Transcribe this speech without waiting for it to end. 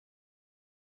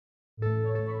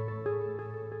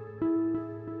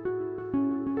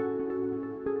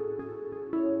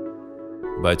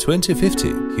By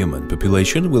 2050, human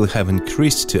population will have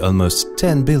increased to almost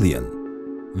 10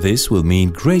 billion. This will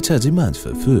mean greater demand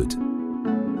for food.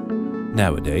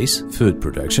 Nowadays, food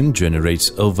production generates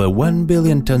over 1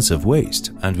 billion tons of waste,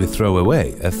 and we throw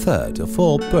away a third of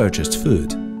all purchased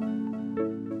food.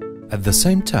 At the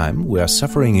same time, we are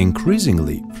suffering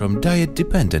increasingly from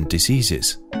diet-dependent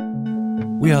diseases.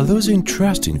 We are losing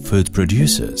trust in food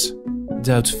producers,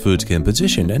 doubt food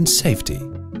composition and safety.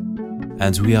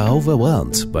 And we are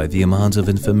overwhelmed by the amount of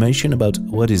information about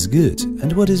what is good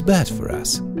and what is bad for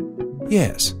us.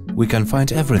 Yes, we can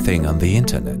find everything on the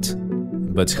internet.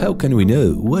 But how can we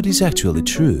know what is actually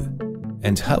true?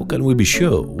 And how can we be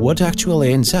sure what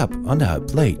actually ends up on our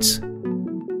plates?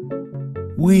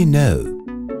 We know.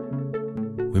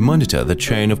 We monitor the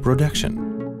chain of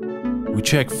production. We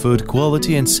check food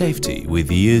quality and safety with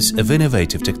the use of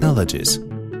innovative technologies.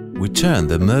 We turn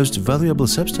the most valuable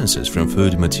substances from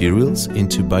food materials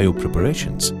into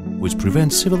biopreparations, which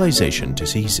prevent civilization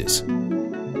diseases.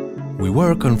 We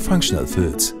work on functional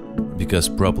foods, because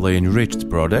properly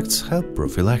enriched products help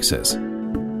prophylaxis.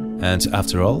 And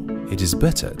after all, it is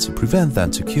better to prevent than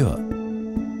to cure.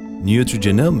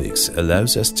 Nutrigenomics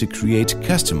allows us to create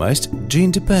customized,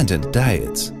 gene-dependent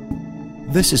diets.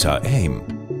 This is our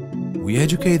aim. We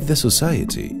educate the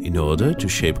society in order to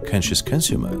shape conscious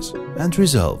consumers and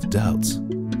resolve doubts.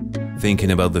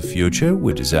 Thinking about the future,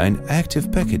 we design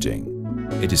active packaging.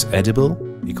 It is edible,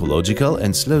 ecological,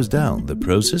 and slows down the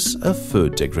process of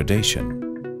food degradation.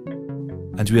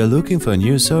 And we are looking for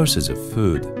new sources of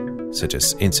food, such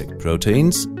as insect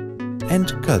proteins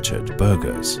and cultured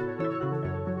burgers.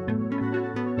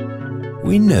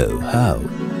 We know how.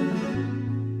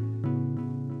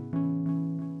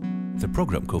 The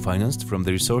program co-financed from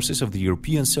the resources of the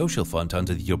European Social Fund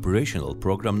under the operational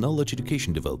program Knowledge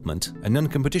Education Development, a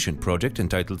non-competition project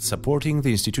entitled Supporting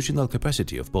the Institutional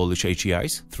Capacity of Polish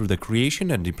HEIs through the creation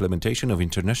and implementation of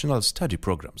international study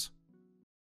programs.